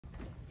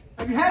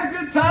Have you had a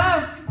good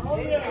time? Oh,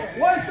 yes.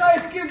 What do you say?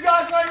 Let's give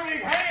God a great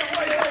big hand.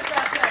 What do you think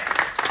about that?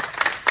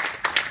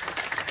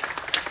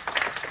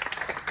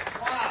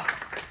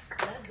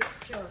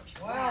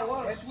 Wow. Wow,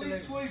 what a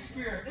sweet, sweet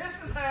spirit. This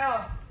is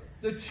how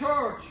the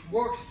church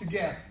works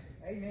together.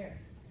 Amen.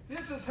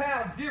 This is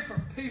how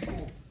different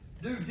people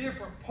do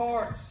different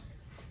parts,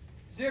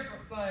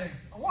 different things.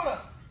 I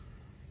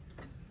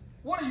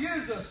want to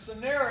use a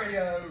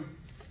scenario,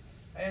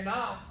 and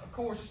I'll, of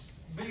course,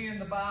 be in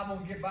the Bible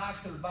and get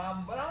back to the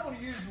Bible, but I want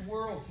to use the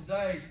world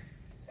today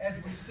as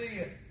we see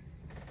it.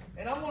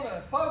 And I want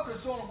to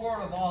focus on the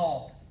word of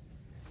all.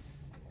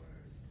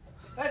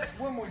 That's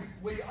when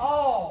we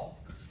all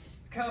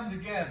come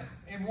together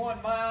in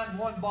one mind,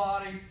 one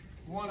body,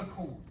 one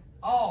accord.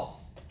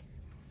 All.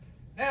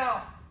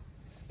 Now,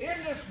 in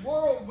this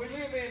world we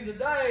live in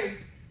today,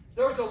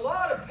 there's a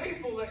lot of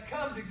people that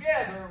come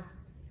together,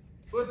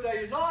 but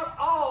they're not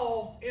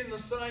all in the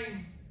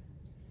same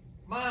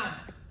mind.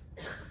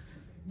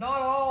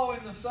 Not all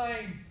in the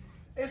same.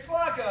 It's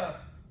like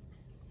a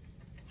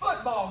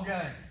football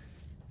game.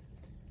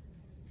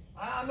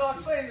 I'm not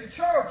saying the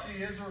church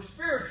is or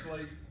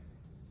spiritually,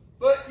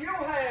 but you'll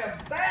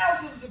have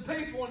thousands of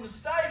people in the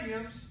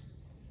stadiums,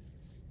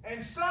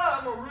 and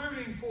some are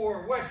rooting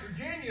for West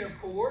Virginia, of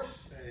course.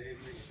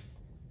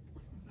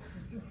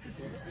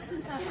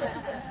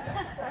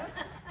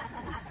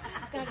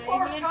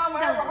 First time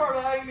I ever heard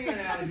an amen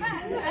out of you.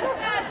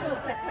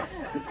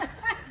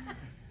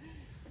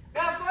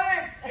 Now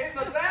think, in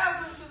the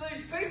thousands of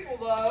these people,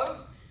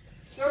 though,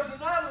 there's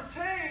another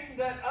team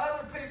that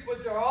other people,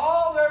 but they're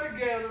all there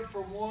together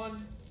for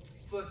one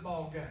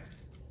football game.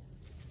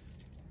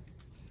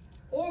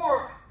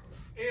 Or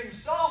in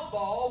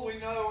softball, we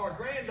know our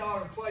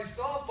granddaughter plays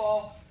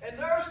softball, and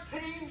there's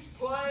teams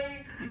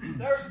playing.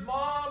 There's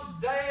moms,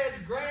 dads,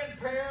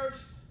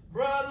 grandparents,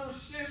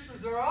 brothers, sisters.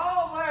 They're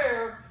all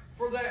there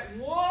for that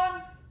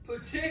one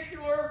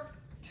particular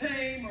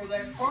team or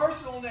that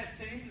person on that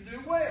team to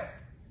do well.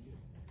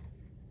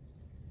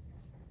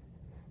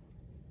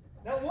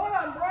 Now, what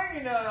I'm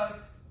bringing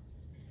up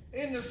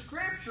in the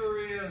Scripture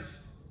is,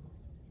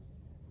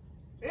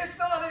 it's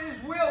not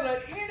His will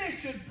that any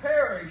should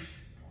perish,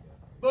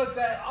 but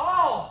that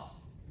all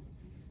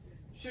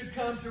should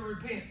come to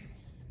repentance.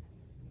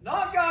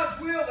 Not God's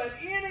will that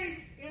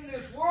any in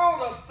this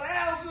world of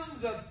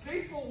thousands of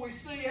people we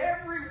see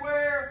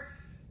everywhere,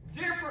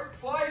 different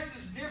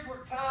places,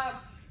 different times,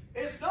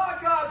 it's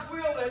not God's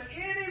will that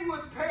any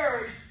would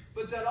perish,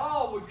 but that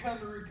all would come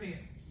to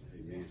repentance.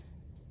 Amen.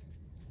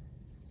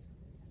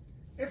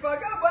 If I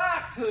go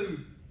back to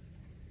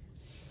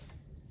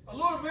a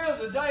little bit of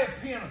the day of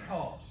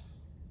Pentecost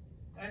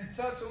and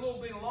touch a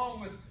little bit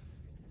along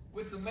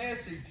with the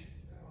message.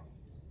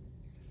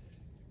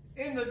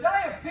 In the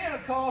day of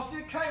Pentecost,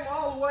 it came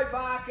all the way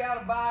back,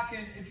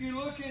 and if you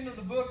look into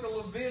the book of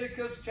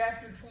Leviticus,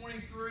 chapter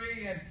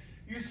 23, and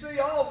you see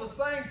all the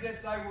things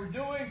that they were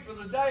doing for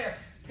the day of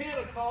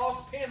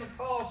Pentecost,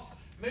 Pentecost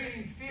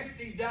meaning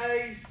 50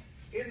 days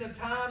in the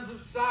times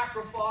of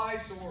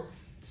sacrifice, or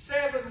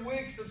 7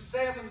 weeks of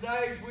 7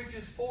 days, which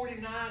is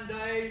 49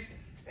 days,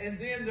 and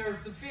then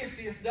there's the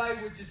 50th day,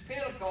 which is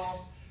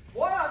Pentecost.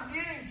 What I'm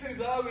getting to,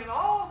 though, in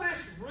all this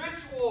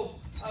rituals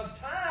of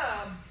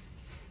time,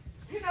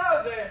 you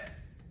know that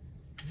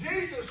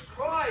Jesus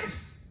Christ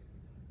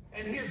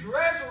and His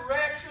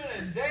resurrection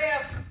and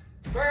death,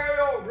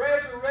 burial,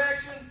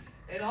 resurrection,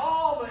 and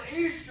all the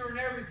Easter and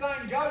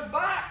everything goes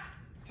back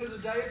to the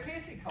day of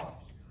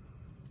Pentecost.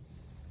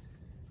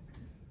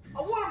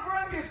 I want to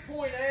bring this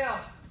point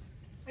out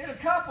in a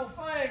couple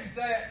things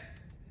that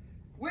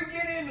we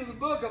get into the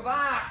book of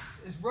Acts,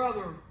 as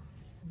Brother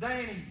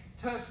Danny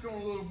touched on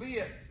a little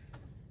bit,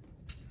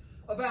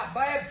 about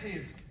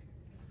baptism.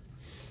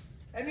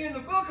 And in the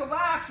book of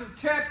Acts of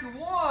chapter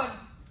 1,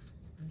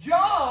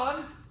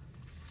 John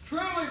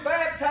truly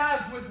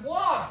baptized with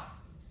water.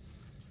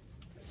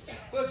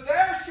 But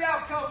there shall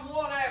come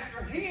one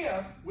after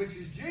him, which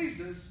is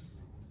Jesus,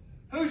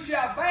 who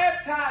shall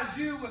baptize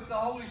you with the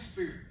Holy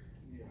Spirit.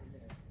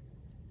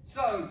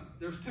 So,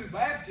 there's 2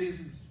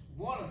 baptisms,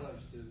 one of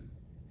those 2.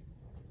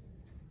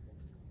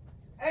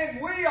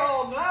 And we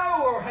all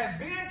know or have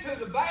been to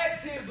the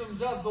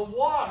baptisms of the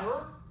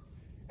water,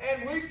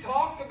 and we've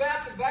talked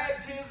about the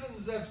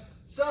baptisms of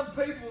some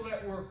people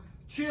that were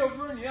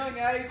children, young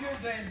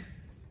ages,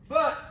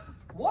 but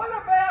what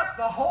about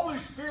the Holy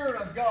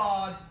Spirit of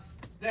God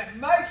that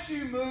makes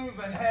you move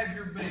and have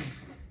your being?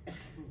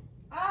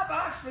 I've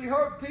actually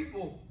heard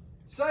people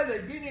say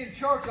they've been in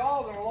church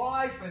all their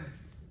life, and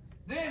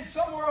then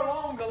somewhere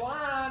along the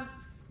line,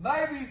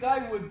 maybe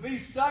they would be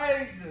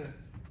saved,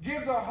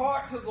 give their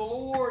heart to the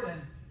Lord,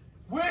 and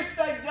wish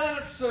they'd done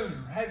it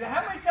sooner.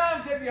 How many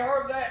times have you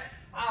heard that?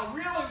 I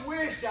really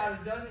wish I'd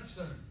have done it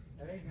sooner.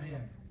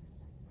 Amen.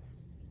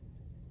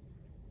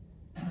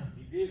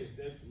 He did it.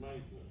 That's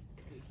amazing.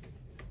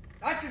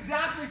 That's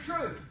exactly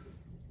true.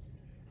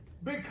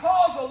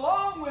 Because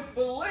along with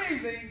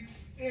believing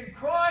in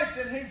Christ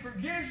and He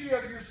forgives you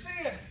of your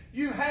sin,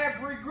 you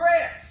have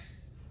regrets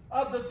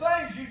of the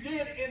things you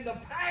did in the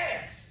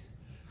past.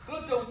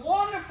 But the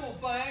wonderful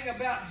wonderful thing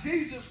about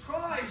Jesus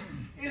Christ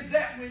is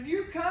that when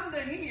you come to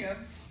Him,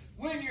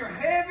 when you're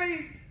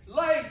heavy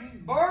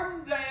laden,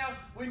 burdened down,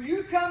 when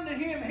you come to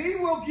Him, He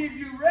will give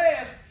you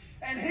rest,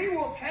 and He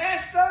will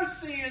cast those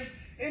sins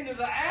into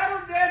the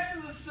outer depths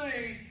of the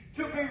sea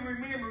to be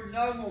remembered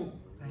no more.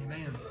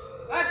 Amen.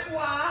 That's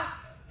why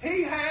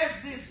He has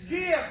this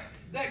gift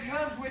that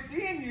comes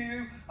within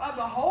you of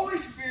the Holy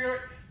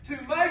Spirit to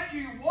make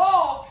you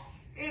walk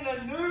in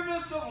a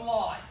newness of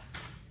life.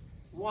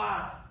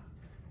 Wow.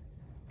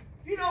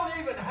 You don't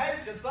even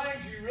hate the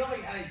things you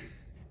really hated.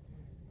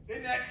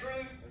 Isn't that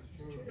true?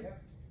 That's true.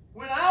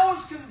 When I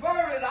was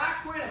converted, I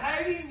quit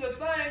hating the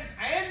things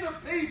and the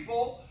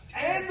people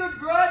and the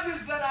grudges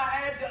that I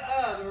had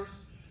to others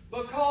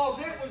because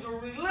it was a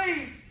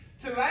relief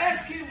to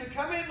ask Him to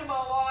come into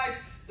my life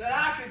that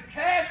I could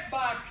cast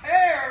my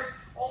cares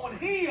on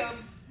Him,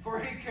 for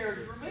He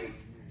cares for me.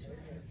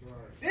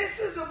 This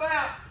is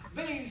about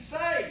being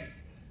saved.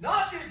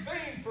 Not just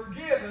being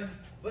forgiven,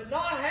 but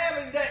not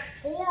having that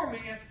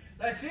torment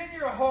that's in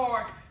your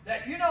heart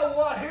that, you know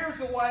what, here's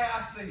the way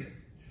I see it.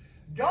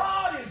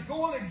 God is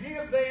going to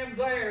give them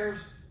theirs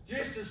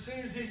just as soon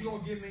as He's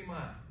going to give me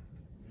mine.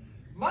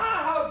 My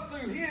hope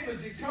through Him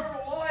is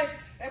eternal life,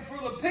 and for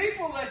the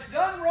people that's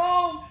done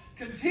wrong,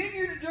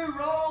 continue to do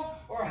wrong,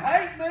 or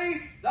hate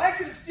me, they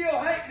can still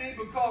hate me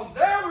because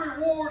their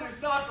reward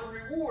is not the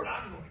reward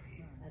I'm going to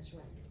get. That's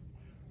right.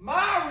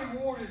 My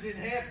reward is in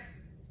heaven.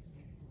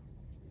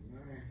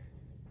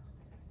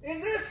 In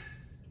this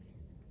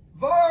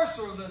verse,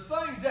 or the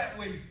things that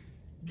we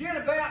get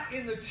about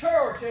in the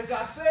church, as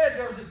I said,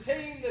 there's a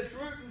team that's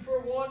rooting for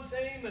one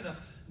team and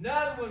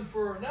another one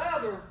for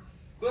another.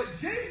 But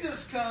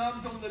Jesus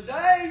comes on the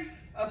day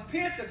of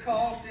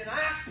Pentecost in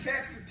Acts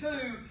chapter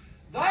 2.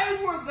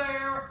 They were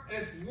there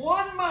as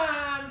one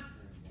mind,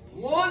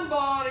 one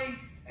body,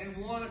 and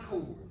one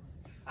accord.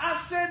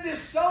 I've said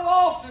this so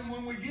often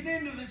when we get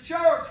into the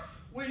church,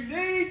 we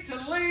need to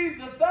leave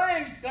the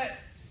things that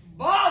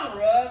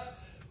bother us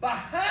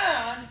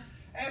behind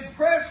and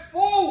press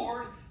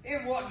forward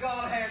in what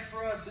God has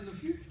for us in the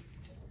future.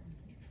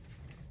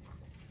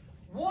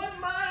 One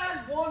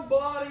mind, one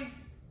body,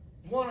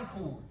 one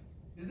accord.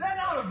 Is that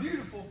not a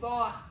beautiful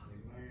thought?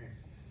 Amen.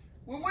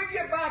 When we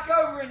get back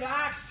over into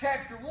Acts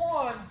chapter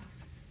 1,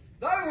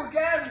 they were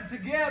gathered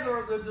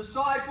together, the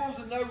disciples,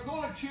 and they were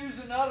going to choose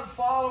another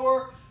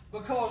follower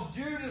because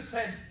Judas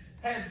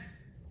had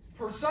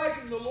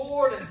forsaken the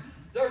Lord, and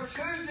they're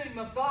choosing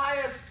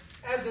Matthias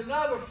as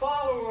another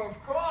follower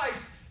of Christ.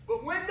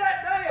 But when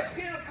that day of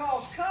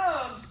Pentecost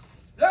comes,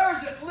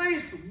 there's at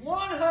least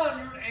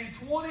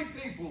 120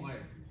 people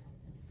there.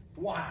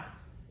 Wow.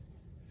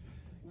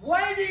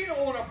 Waiting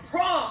on a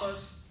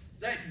promise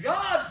that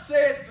God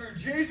said through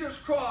Jesus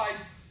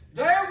Christ,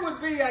 there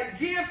would be a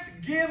gift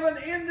given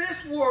in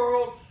this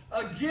world,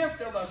 a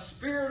gift of a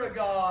Spirit of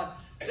God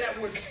that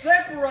would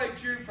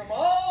separate you from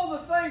all the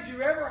things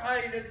you ever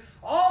hated,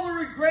 all the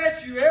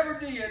regrets you ever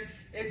did.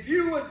 If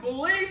you would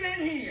believe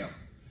in Him,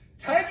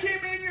 take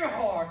Him in your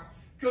heart,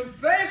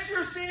 confess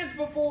your sins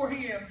before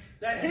Him,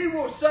 that He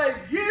will save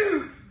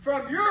you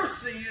from your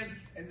sin,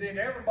 and then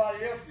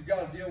everybody else has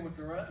got to deal with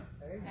their own.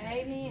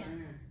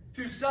 Amen.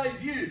 To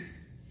save you.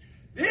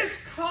 This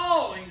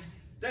calling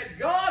that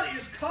God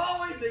is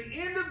calling the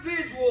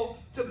individual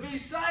to be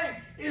saved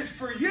is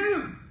for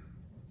you.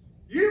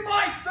 You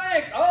might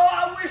think, oh,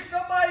 I wish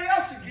somebody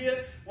else would get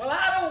it. Well,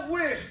 I don't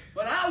wish,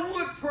 but I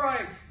would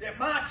pray that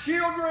my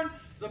children,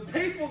 the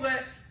people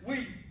that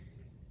we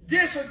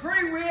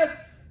disagree with,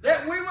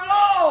 that we would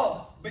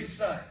all be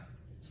saved.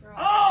 Right.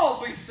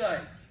 All be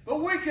saved.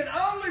 But we can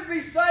only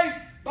be saved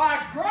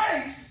by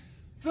grace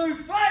through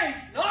faith,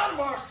 not of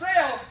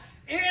ourselves.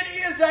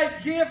 It is a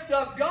gift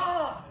of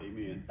God.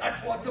 Amen. That's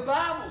what the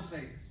Bible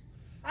says.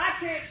 I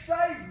can't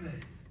save me.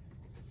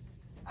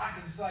 I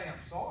can say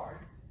I'm sorry.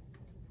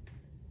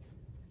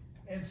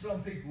 And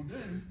some people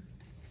do,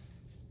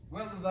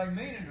 whether they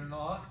mean it or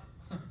not.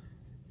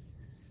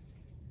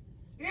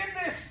 In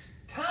this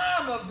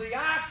time of the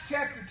Acts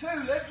chapter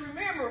 2, let's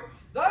remember,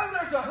 though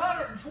there's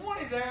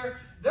 120 there,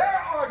 there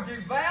are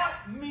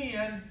devout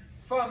men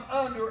from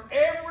under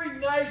every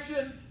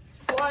nation,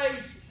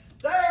 place.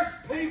 There's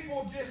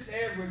people just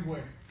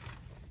everywhere.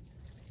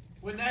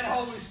 When that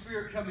Holy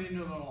Spirit comes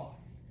into their life.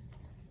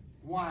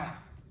 Wow.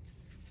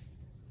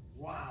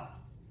 Wow.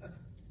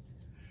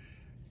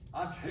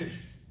 I tell you,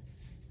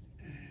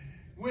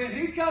 when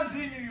He comes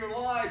into your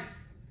life,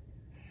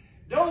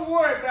 don't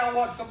worry about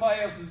what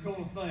somebody else is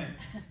going to think.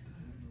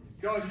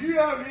 Because you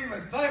don't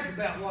even think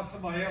about what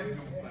somebody else is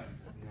going to think.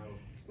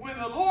 When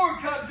the Lord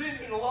comes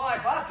into your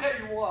life, I tell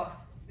you what.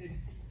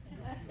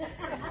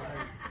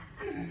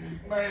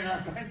 Man,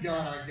 I thank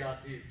God I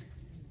got this.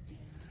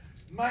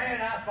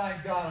 Man, I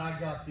thank God I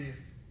got this.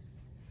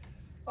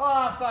 Oh,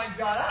 I thank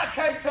God. I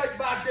can't take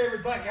back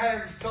everything I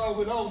ever stole,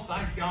 but oh,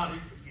 thank God He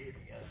forgave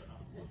me.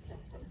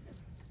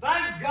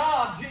 Thank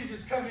God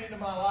Jesus come into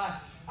my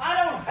life.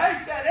 I don't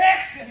hate that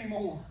ex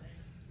anymore.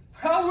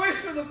 I wish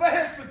her the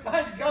best, but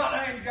thank God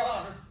I ain't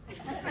got her.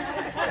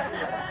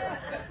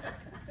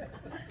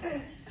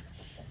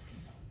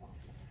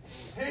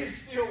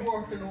 He's still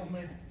working on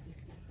me.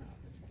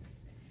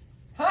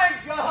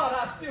 Thank God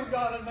I still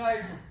got a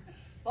neighbor.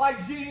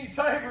 Like Jeannie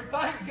Tabor,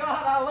 thank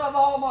God I love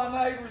all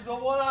my neighbors. The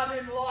one I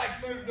didn't like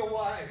moved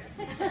away.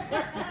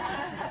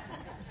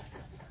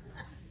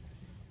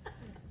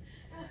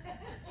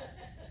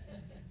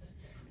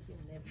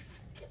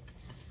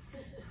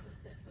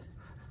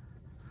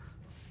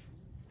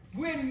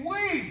 When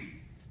we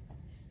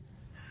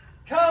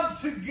come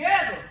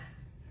together,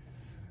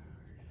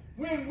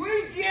 when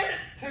we get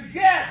it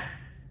together,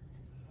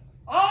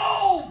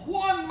 all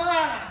one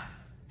mind,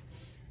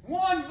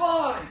 one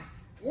body,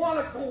 one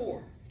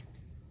accord,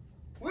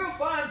 we'll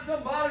find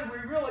somebody we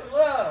really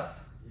love.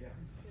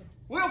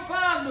 We'll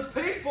find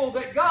the people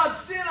that God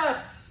sent us,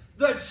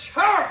 the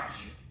church.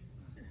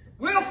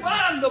 We'll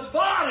find the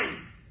body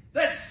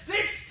that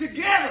sticks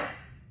together.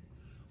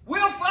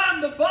 We'll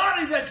find the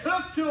body that's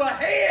hooked to a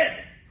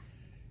head.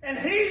 And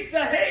He's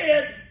the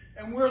head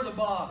and we're the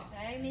body.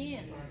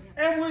 Amen.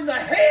 And when the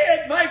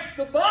head makes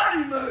the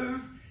body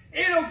move,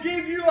 it'll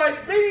give you a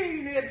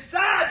being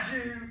inside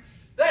you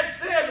that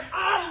says,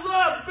 I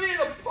love being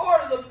a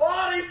part of the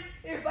body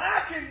if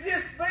I can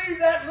just be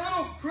that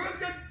little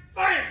crooked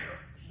finger.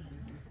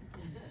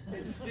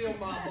 It's still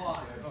my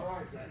body.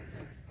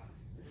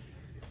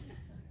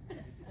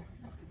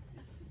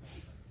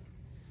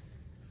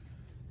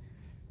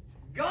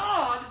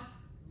 God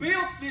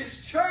built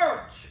this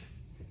church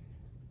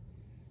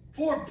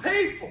for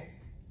people.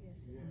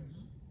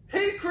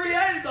 He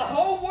created the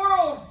whole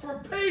world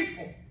for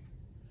people.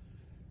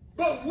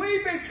 But we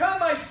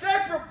become a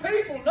separate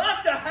people,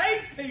 not to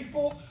hate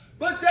people,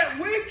 but that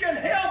we can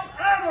help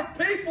other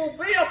people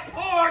be a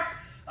part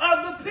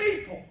of the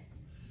people.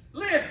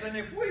 Listen,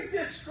 if we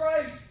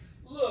disgrace,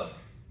 look,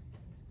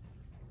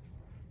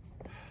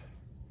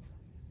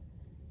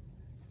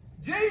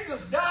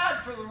 Jesus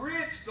died for the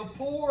rich, the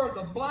poor,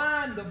 the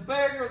blind, the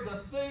beggar,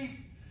 the thief.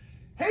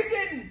 He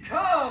didn't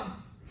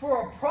come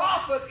for a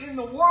profit in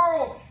the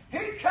world.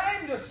 He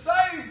came to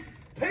save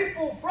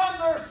people from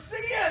their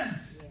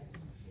sins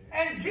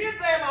and give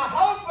them a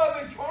hope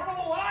of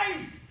eternal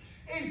life.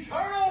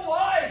 Eternal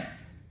life.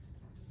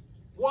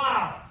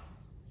 Wow.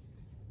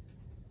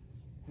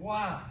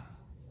 Wow.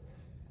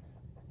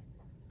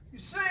 You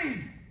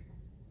see,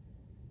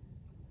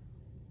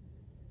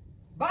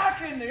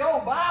 back in the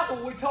old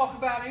Bible, we talk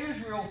about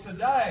Israel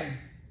today.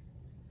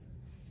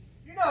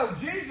 You know,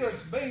 Jesus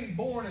being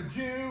born a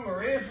Jew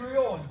or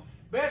Israel in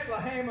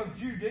Bethlehem of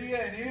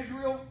Judea and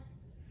Israel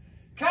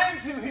came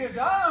to His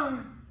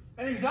own,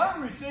 and His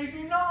own received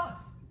Him not.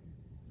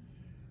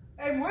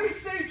 And we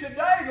see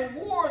today the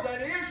war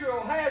that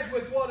Israel has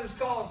with what is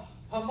called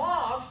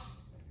Hamas.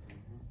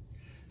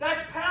 That's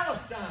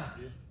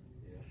Palestine.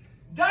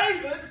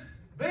 David,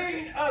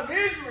 being of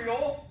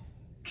Israel,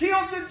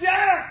 killed the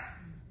giant,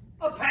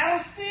 a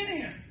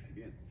Palestinian.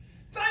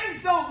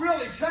 Things don't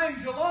really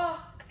change a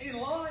lot in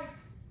life.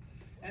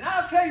 And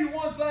I'll tell you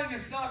one thing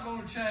that's not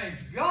going to change.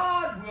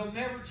 God will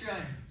never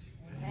change.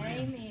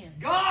 Amen.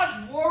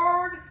 God's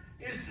Word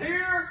is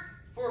here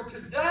for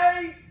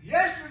today,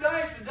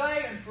 yesterday,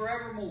 today, and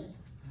forevermore.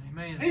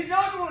 Amen. He's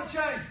not going to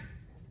change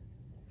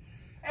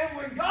it. And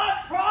when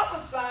God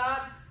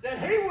prophesied that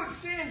He would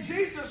send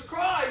Jesus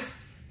Christ,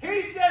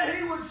 He said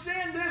He would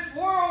send this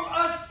world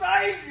a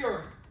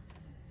Savior.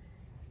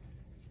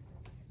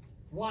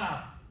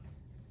 Wow.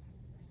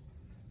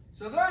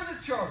 So there's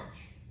a church.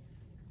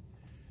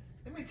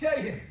 Let me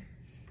tell you,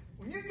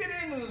 when you get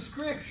into the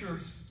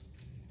Scriptures,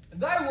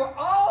 they were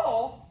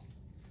all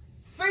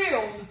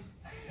filled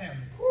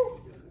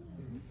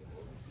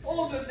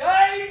on the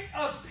day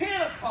of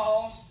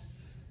Pentecost.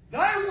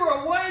 They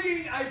were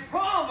awaiting a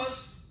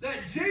promise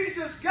that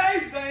Jesus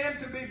gave them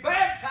to be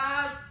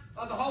baptized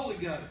of the Holy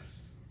Ghost.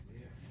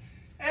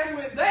 And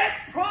when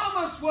that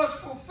promise was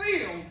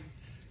fulfilled,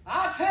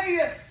 I'll tell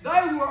you,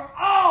 they were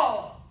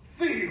all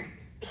filled.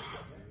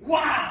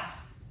 Wow.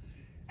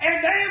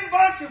 And them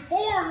bunch of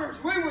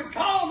foreigners, we would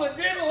call them, and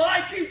didn't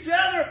like each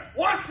other.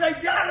 Once they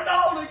got it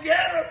all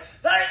together,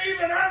 they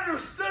even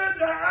understood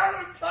the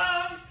other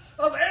tongues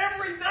of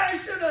every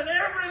nation and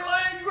every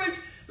language.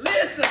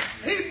 Listen,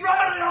 He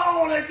brought it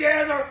all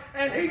together,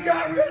 and He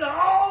got rid of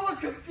all the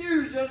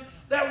confusion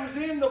that was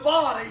in the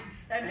body,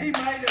 and He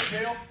made it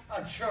built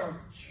a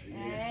church.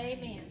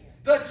 Amen.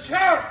 The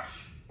church.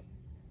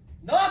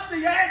 Not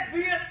the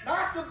Advent,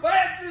 not the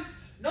Baptist,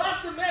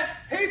 not the man.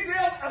 He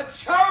built a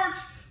church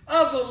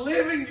of the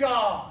living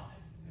God.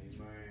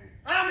 Amen.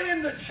 I'm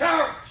in the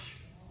church.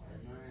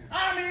 Amen.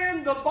 I'm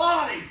in the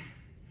body.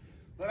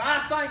 But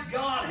I thank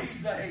God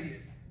He's the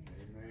head.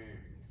 Amen.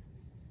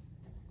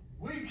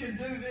 We can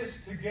do this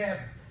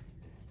together.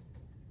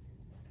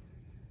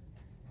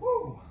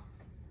 Whew.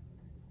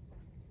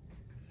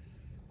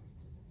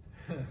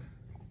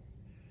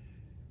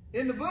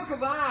 In the book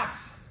of Acts,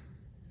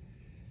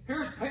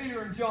 here's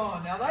Peter and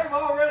John. Now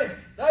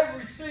they've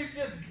received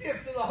this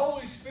gift of the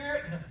Holy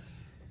Spirit. And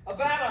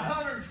about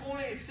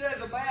 120, it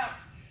says,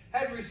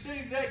 had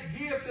received that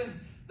gift, and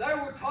they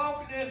were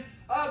talking in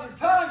other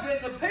tongues.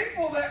 And the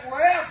people that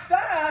were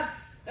outside,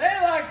 they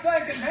like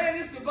thinking, man,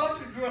 this is a bunch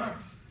of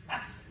drunks.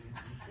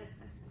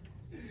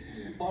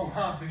 Oh,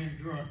 I'm being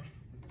drunk.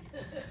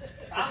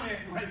 I meant,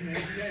 wait a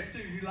minute, you have to,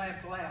 you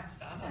laughed loud.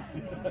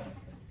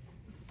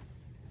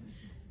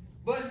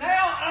 But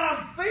now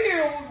I'm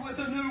filled with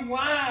a new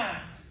wine.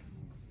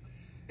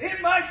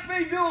 It makes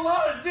me do a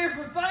lot of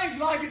different things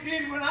like it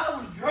did when I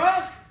was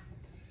drunk.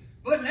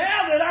 But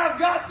now that I've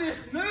got this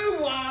new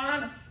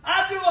wine,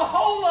 I do a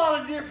whole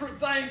lot of different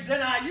things than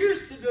I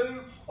used to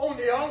do on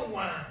the old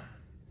wine.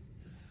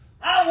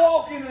 I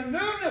walk in the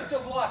newness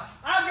of life.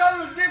 I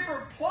go to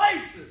different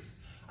places.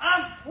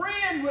 I'm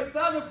friend with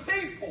other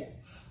people.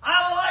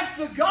 I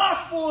like the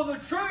gospel of the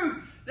truth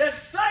that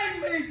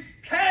saved me,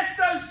 cast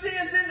those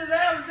sins into the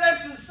outer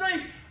depths of the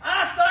sea.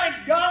 I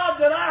thank God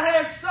that I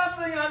have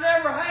something I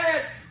never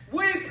had.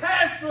 We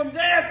pass from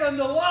death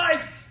unto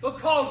life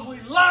because we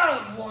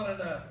love one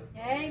another.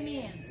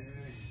 Amen.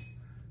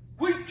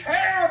 We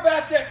care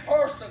about that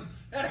person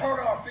that hurt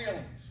our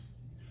feelings.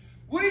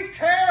 We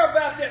care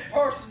about that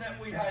person that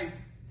we hate.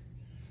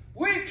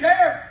 We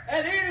care,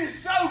 and it is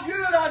so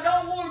good. I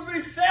don't want to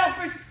be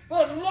selfish,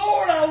 but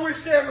Lord, I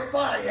wish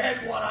everybody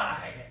had what I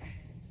had.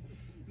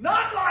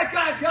 Not like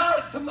I got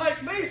it to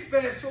make me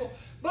special,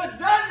 but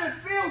doesn't it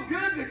feel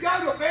good to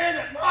go to bed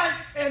at night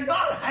and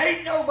not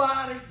hate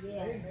nobody?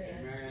 Yes.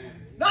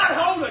 Not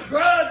hold a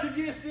grudge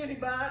against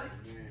anybody?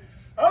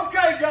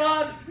 Okay,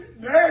 God,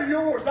 they're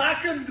yours. I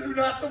couldn't do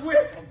nothing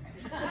with them.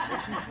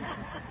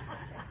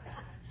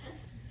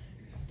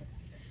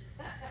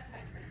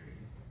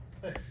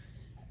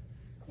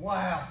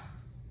 Wow.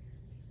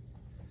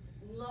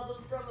 Love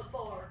them from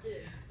afar, too.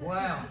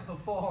 Wow,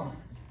 afar.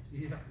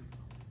 Yeah.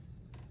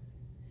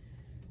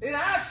 In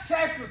Acts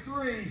chapter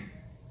 3,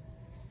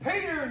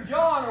 Peter and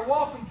John are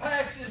walking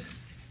past this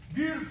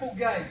beautiful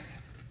gate.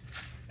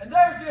 And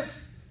there's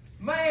this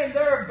man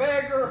there, a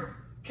beggar,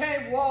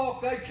 can't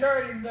walk. They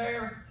carried him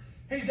there.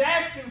 He's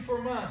asking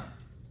for money.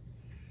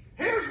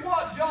 Here's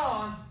what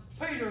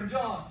Peter and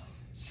John,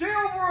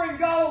 silver and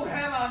gold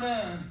have I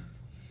none,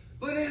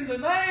 but in the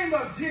name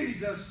of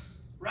Jesus,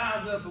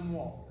 rise up and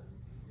walk.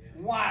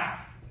 Wow.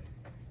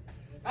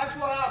 That's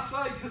what I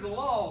say to the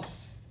lost.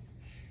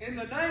 In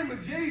the name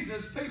of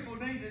Jesus, people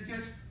need to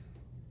just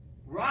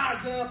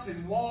rise up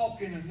and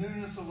walk in the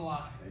newness of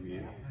life.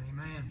 Amen.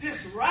 Amen.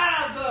 Just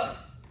rise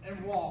up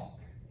and walk.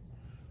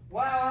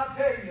 Wow, I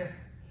tell you,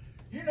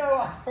 you know,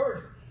 I've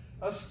heard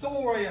a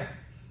story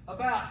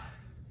about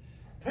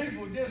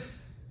people just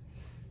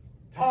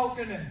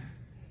talking and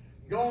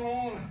going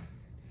on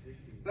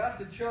about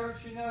the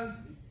church, you know.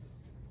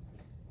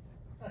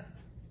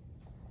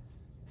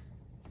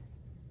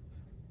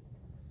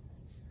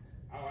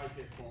 I like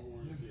that part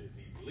where it says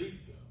he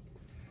leaped up.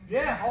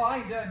 Yeah, oh, I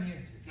ain't done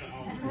yet. No.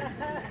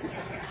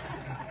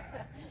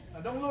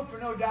 Now, don't look for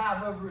no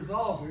dive over his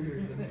altar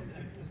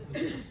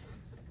here.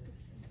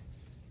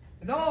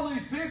 And all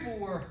these people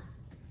were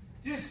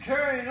just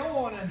carrying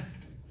on, and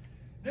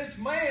this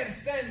man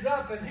stands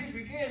up and he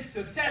begins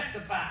to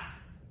testify.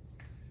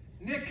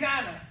 And it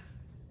kind of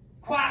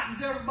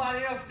quietens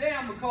everybody else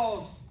down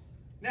because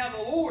now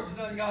the Lord's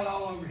done got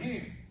all over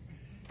him.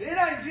 It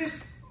ain't just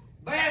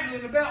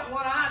babbling about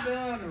what I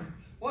done or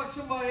what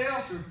somebody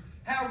else or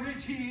how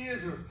rich he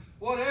is or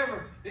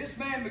whatever. This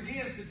man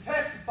begins to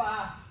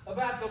testify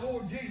about the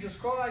Lord Jesus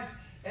Christ.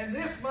 And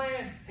this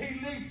man, he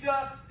leaped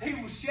up, he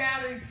was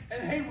shouting,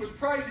 and he was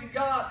praising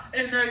God,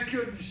 and they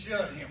couldn't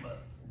shut him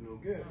up. No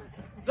good.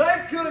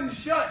 They couldn't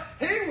shut.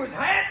 He was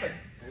happy.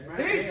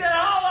 Amen. He said,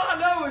 all I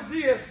know is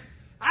this.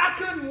 I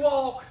couldn't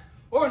walk.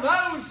 Or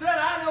another one said,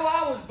 I know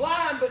I was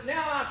blind, but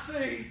now I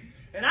see.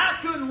 And I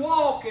couldn't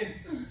walk, and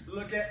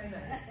look at me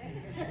now.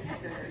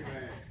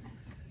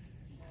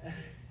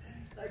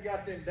 They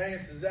got them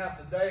dances out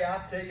today.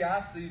 I tell you,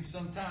 I see them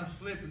sometimes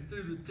flipping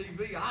through the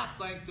TV. I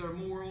think they're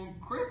more on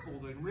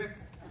cripple than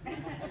ripple.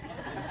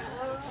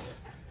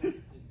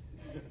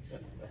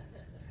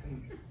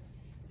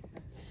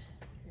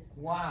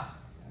 Wow.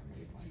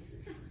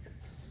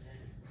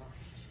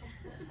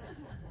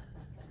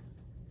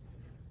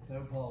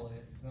 No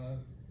Paulette, no.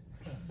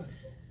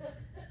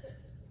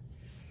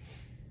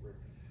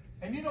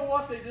 And you know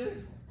what they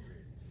do?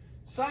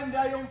 Same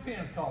day on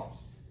Pentecost.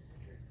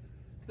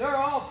 They're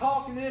all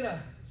talking in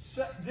a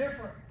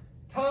different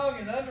tongue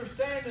and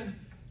understanding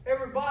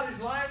everybody's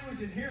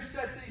language, and here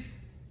sits these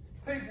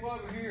people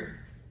over here.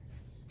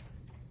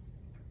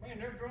 Man,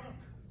 they're drunk.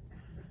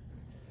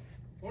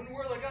 Wonder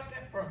where they got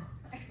that from.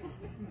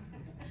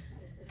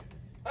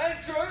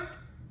 Ain't true?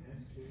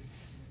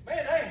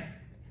 Man,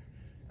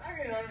 I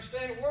can't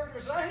understand a word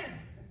they're saying.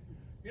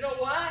 You know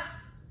why?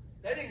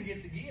 They didn't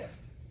get the gift.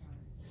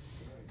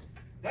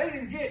 They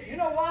didn't get. You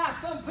know why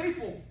some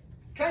people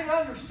can't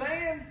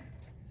understand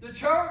the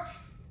church?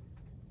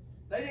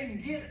 They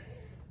didn't get it.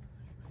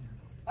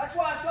 That's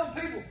why some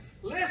people,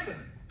 listen,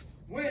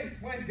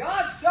 when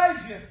God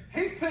saves you,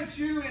 He puts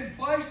you in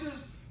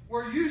places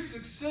where you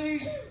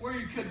succeed, where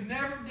you could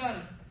never have done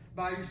it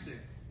by yourself.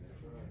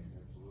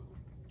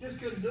 Just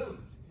couldn't do it.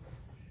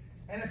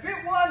 And if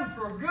it wasn't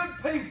for good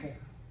people,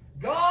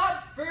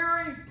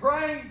 God-fearing,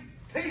 praying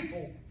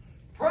people,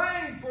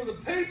 praying for the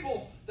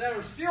people that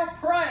are still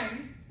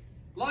praying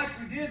like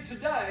we did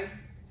today,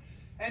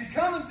 and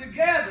coming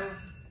together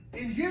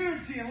in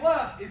unity and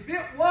love. If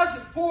it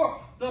wasn't for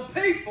the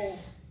people,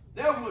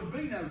 there would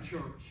be no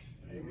church.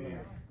 Amen.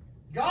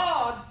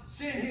 God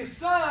sent His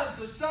Son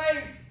to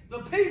save the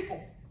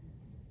people.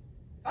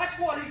 That's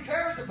what He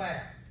cares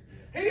about.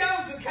 He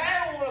owns the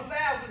cattle on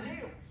 1,000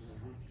 hills.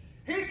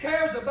 He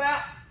cares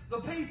about the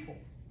people.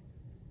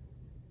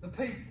 The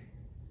people.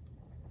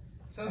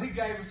 So He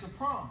gave us a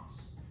promise.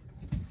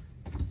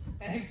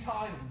 And He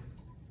titled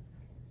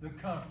it, The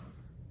Comforter.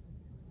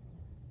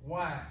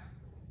 Why?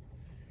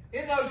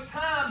 In those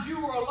times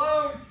you were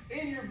alone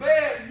in your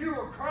bed and you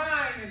were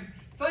crying and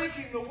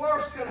thinking the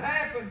worst could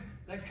happen,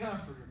 that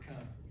Comforter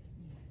comes.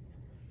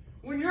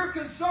 When you're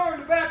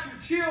concerned about your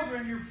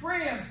children, your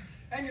friends,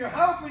 and you're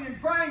hoping and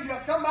praying they'll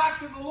come back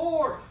to the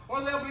Lord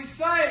or they'll be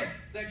saved,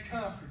 that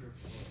Comforter,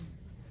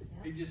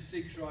 He just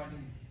seeks right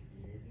in.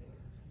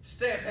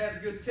 Steph had a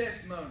good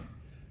testimony.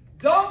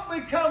 Don't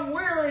become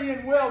weary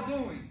in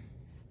well-doing.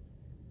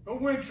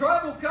 But when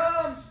trouble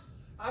comes,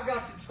 I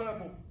got the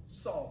trouble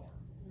solver.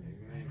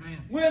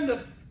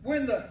 Amen.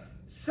 When the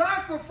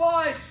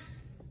sacrifice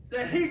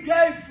that He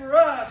gave for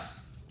us,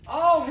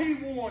 all He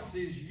wants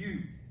is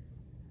you.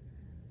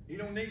 He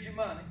don't need your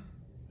money.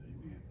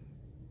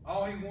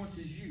 All He wants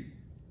is you.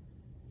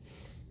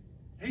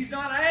 He's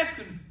not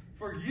asking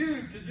for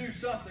you to do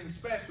something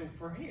special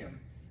for Him.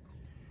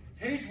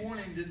 He's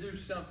wanting to do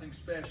something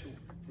special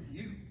for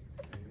you.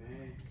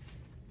 Amen.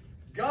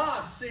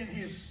 God sent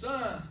His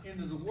Son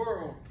into the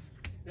world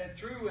that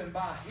through and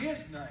by His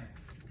name,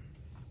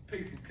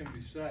 people can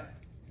be saved.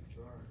 That's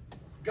right.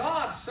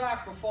 God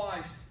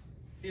sacrificed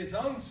His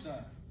own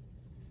Son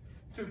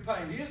to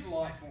pay His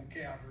life on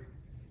Calvary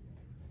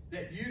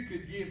that you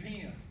could give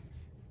Him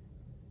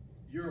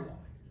your life.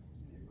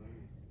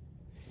 Amen.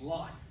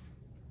 Life.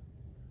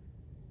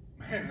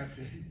 Man, I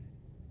tell you,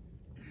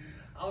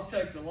 I'll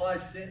take the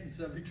life sentence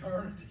of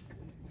eternity.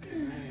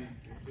 Amen.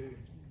 Me too.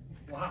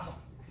 Wow.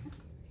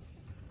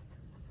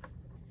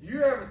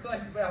 You ever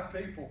think about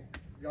people,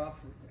 God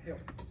for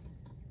help,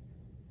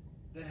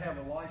 that have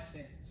a life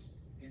sentence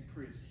in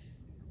prison?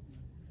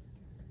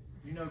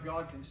 You know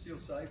God can still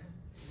save them.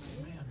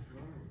 Amen.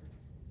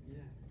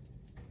 Yeah.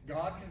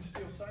 God can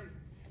still save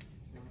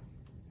them.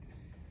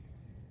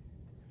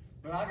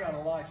 But I got a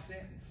life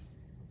sentence.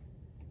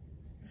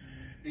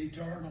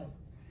 Eternal.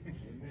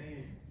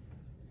 Amen.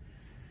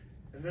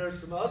 And there's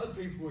some other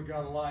people who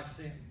got a life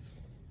sentence.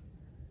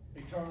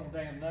 Eternal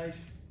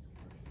damnation.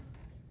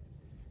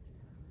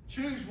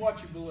 Choose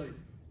what you believe.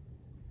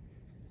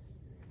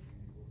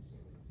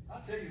 I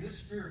tell you, this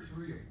Spirit's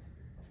real.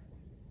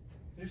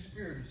 This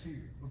Spirit is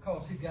here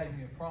because He gave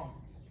me a promise.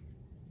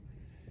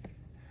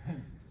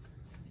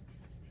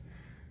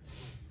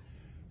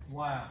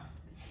 Wow.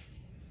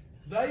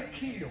 They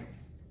killed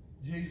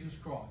Jesus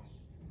Christ.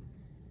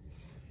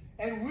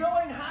 And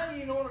willing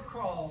hanging on a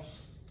cross,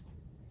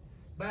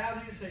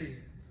 bowed His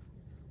head.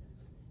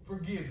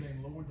 Forgive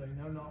them, Lord, they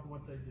know not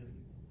what they do.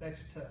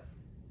 That's tough.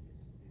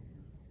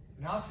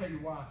 And I'll tell you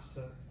why it's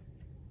tough.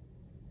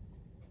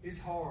 It's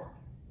hard.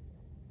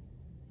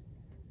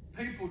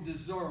 People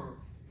deserve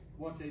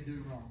what they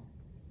do wrong.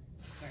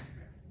 Think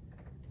about it.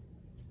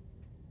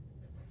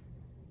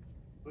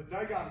 But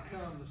they got to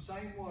come the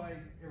same way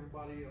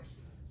everybody else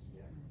does.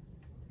 Yeah.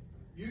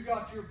 You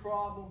got your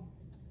problem.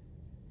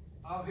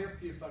 I'll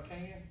help you if I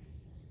can.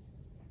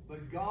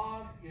 But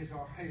God is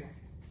our help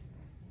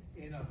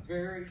in a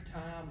very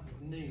time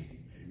of need.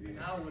 Amen. And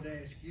I would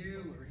ask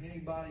you or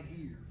anybody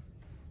here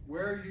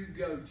where you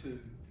go to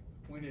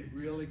when it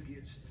really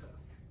gets tough.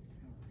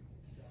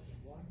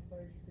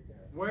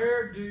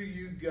 Where do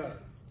you go?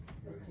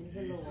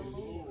 To the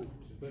Lord.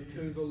 But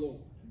to the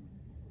Lord.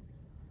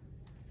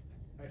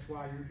 That's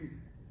why you're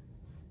here.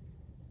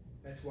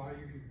 That's why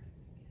you're here.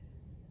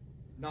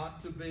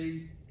 Not to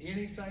be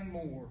anything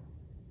more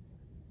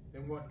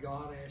than what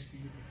God asked you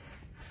to do.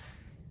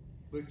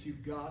 But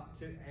you've got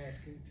to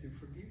ask Him to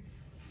forgive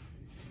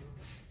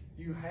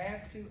you. You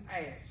have to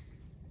ask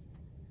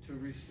to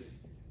receive.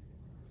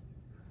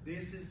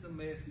 This is the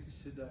message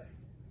today.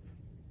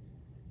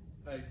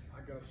 Hey,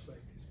 I got to say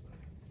this,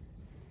 buddy.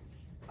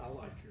 I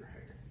like your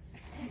hair.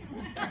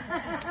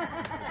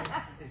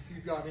 If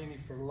you got any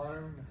for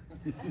loan,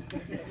 I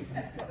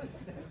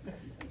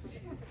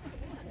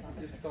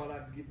just thought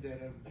I'd get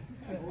that over.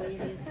 Oh,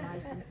 it is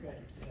nice and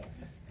thick, yes.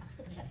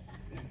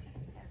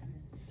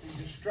 It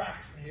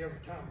distracts me every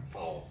time I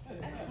fall.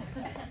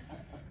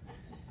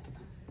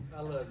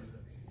 I love you, though.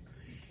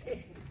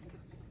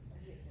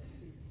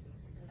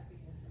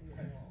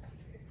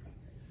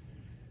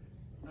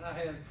 I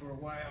had it for a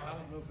while. I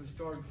don't know if it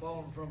started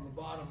falling from the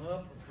bottom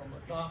up or from the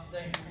top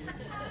down.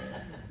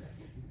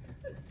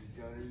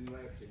 You got any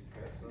left, you can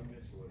pass some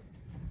this way.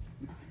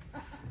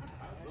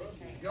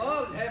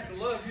 God would have to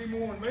love you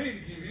more than me to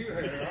give you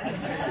hair.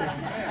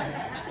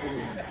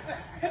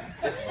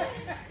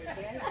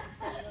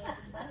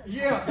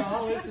 Yeah,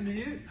 I'll listen to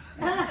you.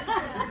 If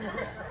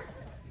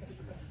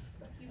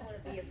you want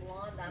to be a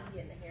blonde, I'm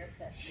getting a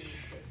haircut too.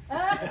 A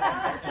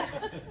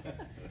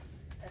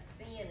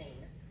thinning.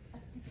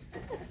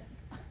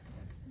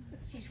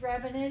 She's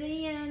rubbing it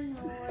in,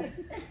 Roy.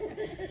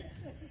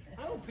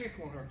 I don't pick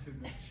on her too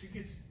much. She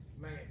gets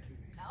mad too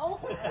easy. Oh.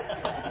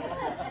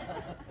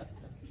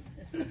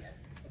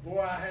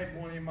 Boy, I had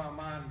one in my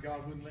mind, and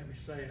God wouldn't let me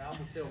say it. I'm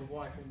going to tell the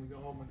wife when we go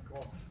home in the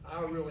car.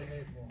 I really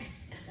had one.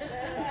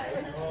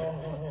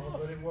 Oh,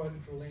 but it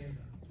wasn't for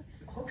Linda.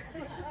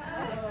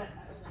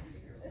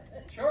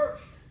 Church,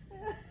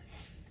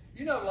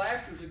 you know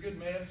laughter is a good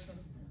medicine.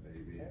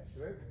 Maybe.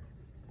 Absolutely.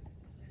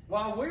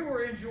 While we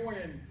were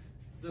enjoying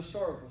the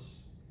service,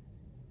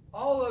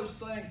 all those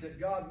things that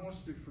God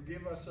wants to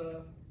forgive us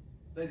of,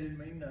 they didn't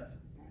mean nothing.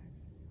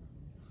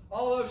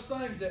 All those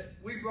things that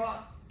we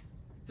brought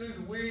through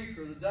the week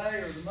or the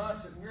day or the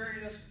months that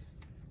wearied us,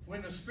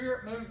 when the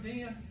Spirit moved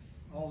in,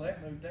 all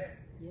that moved out.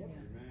 Yep.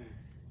 Amen.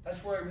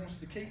 That's where He wants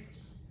to keep us,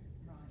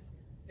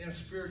 in a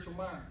spiritual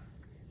mind.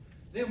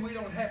 Then we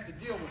don't have to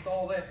deal with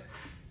all that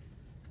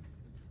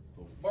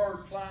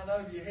bird flying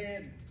over your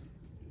head,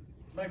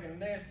 making a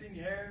nest in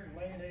your hair, and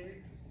laying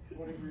eggs,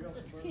 whatever else.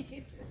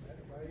 Everybody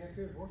got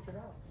good. Work it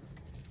out.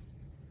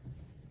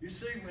 You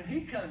see, when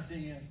He comes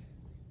in,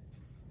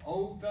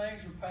 old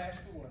things are passed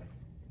away.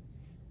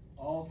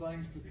 All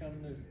things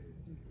become new.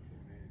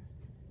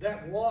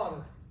 That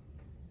water,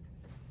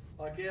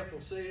 like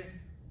Ethel said,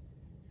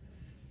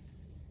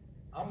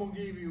 I'm going to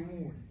give you a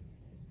warning.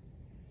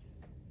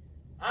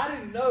 I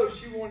didn't know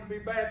she wanted to be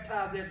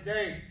baptized that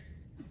day.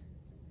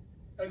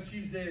 And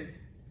she said,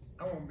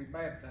 I want to be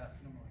baptized.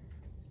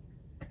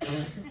 And I'm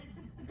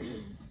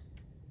like,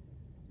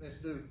 let's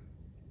do it.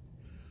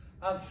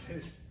 I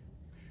said,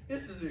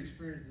 this is the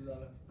experiences I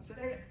know. I said,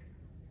 hey,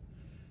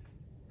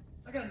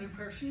 I got a new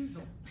pair of shoes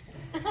on.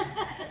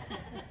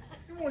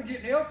 You want to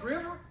get in the Elk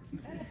River?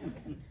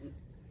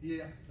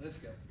 Yeah, let's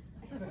go.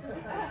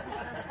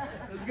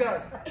 Let's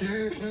go.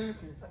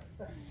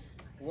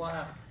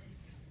 Wow.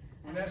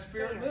 When that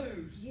Spirit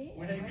moves,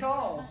 when He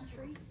calls,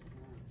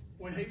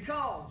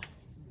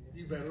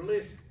 you better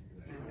listen.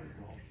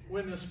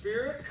 When the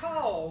Spirit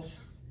calls,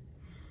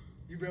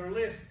 you better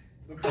listen.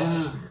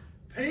 Because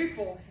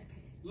people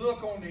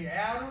look on the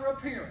outer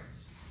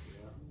appearance.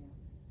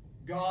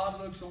 God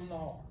looks on the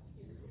heart.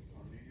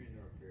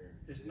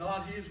 It's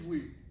not His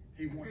will.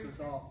 He wants us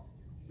all.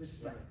 Let's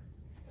stand.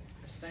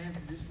 Let's stand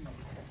for just a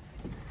moment.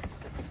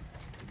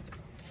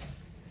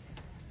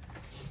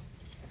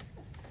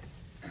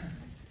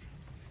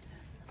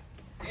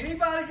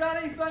 Anybody got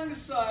anything to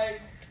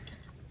say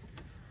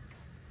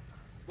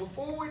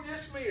before we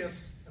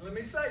dismiss? And let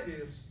me say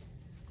this.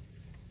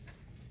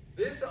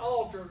 This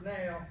altar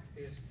now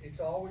it's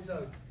always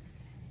open.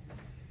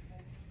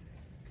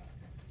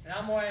 And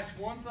I'm going to ask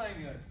one thing of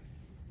you.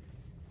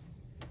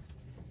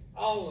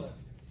 All of you.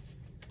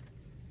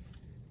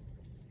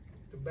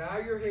 To bow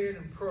your head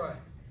and pray.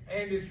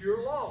 And if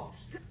you're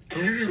lost,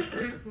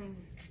 and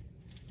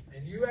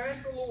you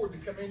ask the Lord to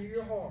come into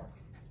your heart,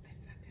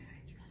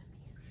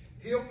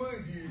 He'll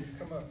move you to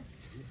come up.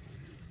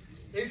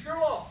 If you're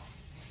lost,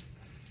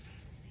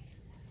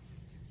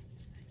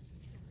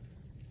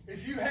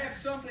 if you have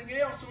something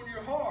else on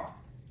your heart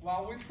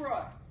while we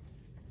pray,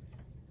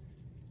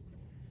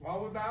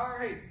 while we bow our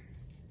head,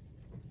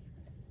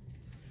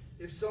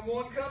 if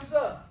someone comes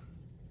up,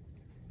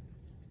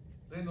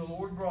 then the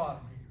Lord brought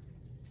him here.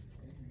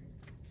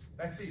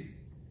 That's it.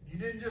 You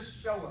didn't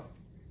just show up.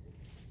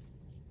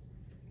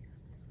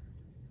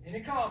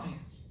 Any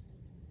comments?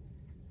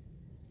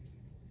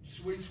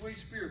 Sweet, sweet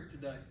Spirit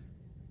today.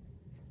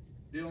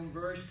 Dealing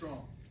very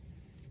strong.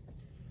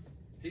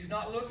 He's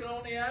not looking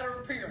on the outer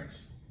appearance.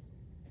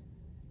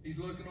 He's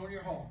looking on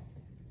your heart.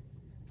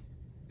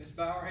 Let's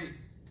bow our head.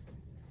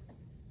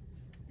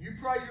 You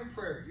pray your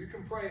prayer. You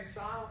can pray it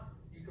silent.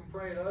 You can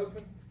pray it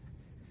open.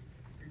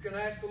 You can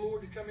ask the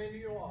Lord to come into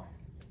your life.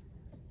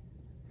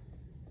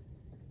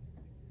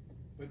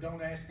 But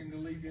don't ask Him to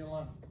leave you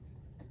alone.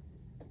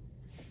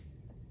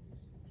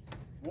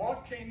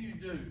 What can you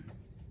do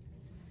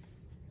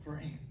for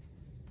Him?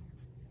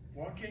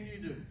 What can you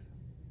do?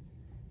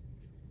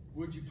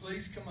 Would you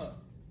please come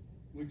up?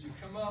 Would you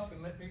come up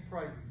and let me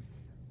pray with you?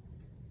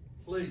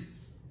 Please,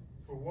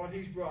 for what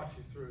He's brought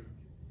you through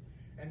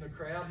and the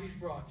crowd He's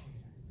brought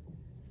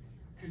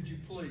you in. Could you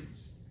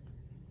please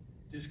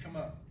just come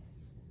up?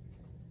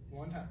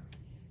 One time.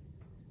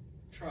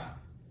 Try.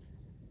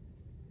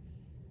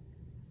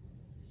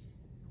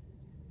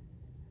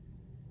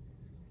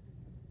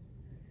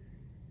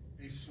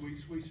 A sweet,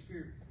 sweet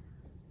Spirit.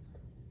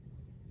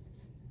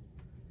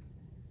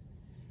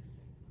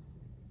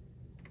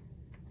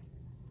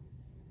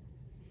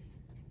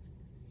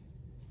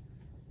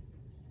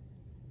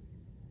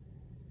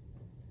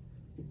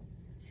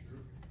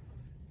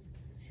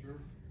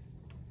 Sure.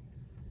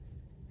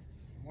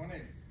 One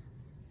egg.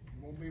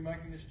 You won't be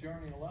making this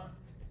journey alone.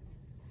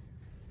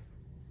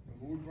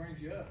 The Lord brings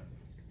you up.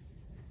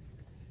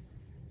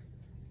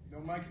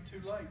 Don't make it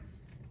too late.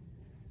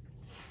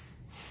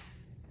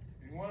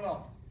 Anyone at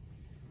all?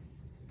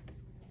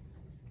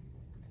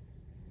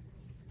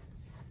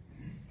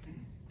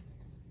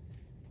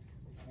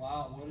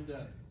 Wow, what a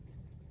day.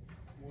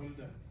 What a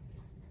day.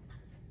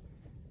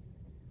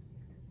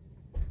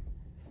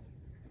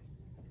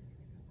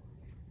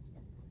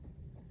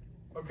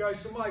 Okay,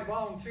 somebody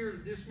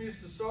volunteered to dismiss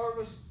the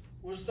service.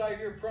 We'll stay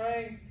here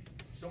praying.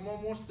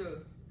 Someone wants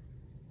to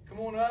come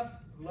on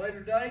up at a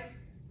later date.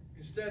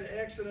 Instead of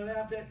exiting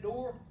out that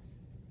door,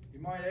 you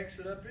might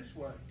exit up this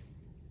way.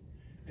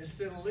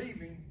 Instead of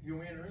leaving,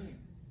 you'll enter in.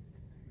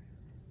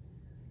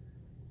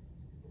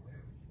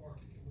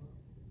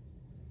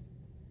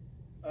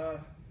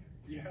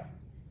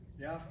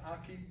 Yeah, I'll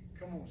keep,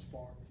 come on,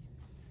 Spark.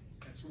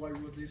 That's the way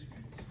we'll dismiss.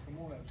 Come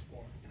on up,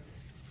 Spark.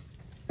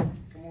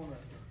 Come on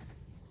up.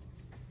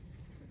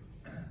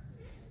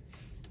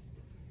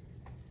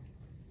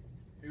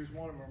 Here's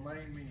one of our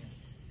main men.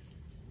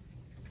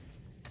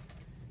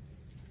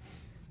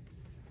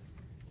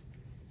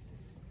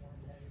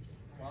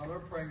 While they're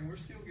praying, we're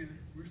still good.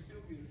 We're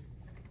still good.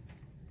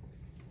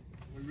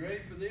 We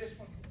ready for this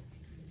one?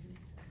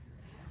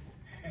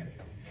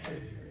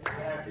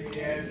 Happy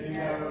and you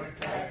know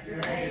it, clap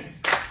your hands.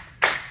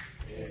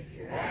 If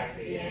you're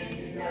happy and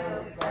you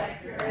know it,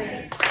 clap your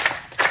hands.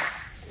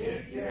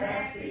 If you're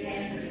happy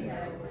and you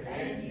know it,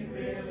 and you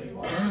really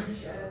want to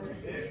show it.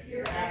 If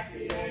you're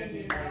happy and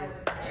you know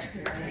it, clap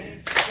your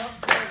hands.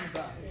 Something for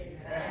everybody.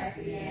 If you're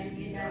happy and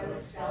you know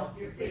it, stomp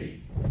your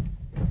feet.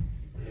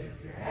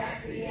 If you're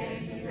happy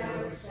and you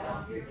know it,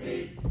 stomp your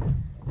feet.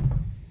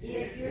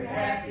 If you're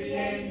happy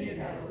and you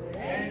know it,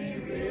 and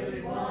you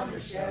really want to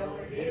show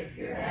it. If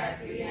you're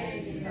happy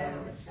and you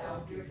know it,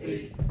 stomp your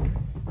feet.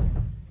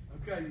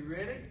 Okay, you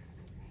ready?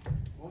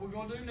 What we're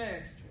going to do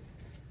next?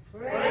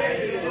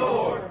 Praise the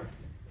Lord.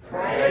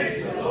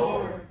 Praise the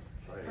Lord.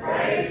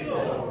 Praise the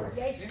Lord.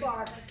 Yay,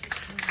 Spark.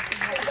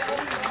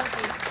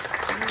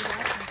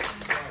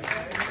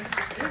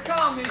 Here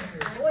comes me.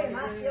 Boy, am I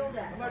feel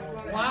that.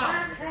 Wow.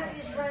 My cup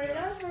is running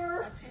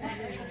over.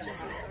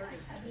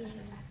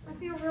 I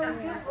feel really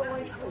good,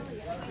 boy.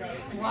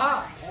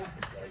 Wow.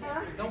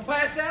 Don't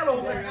pass out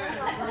over there.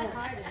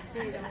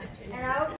 And I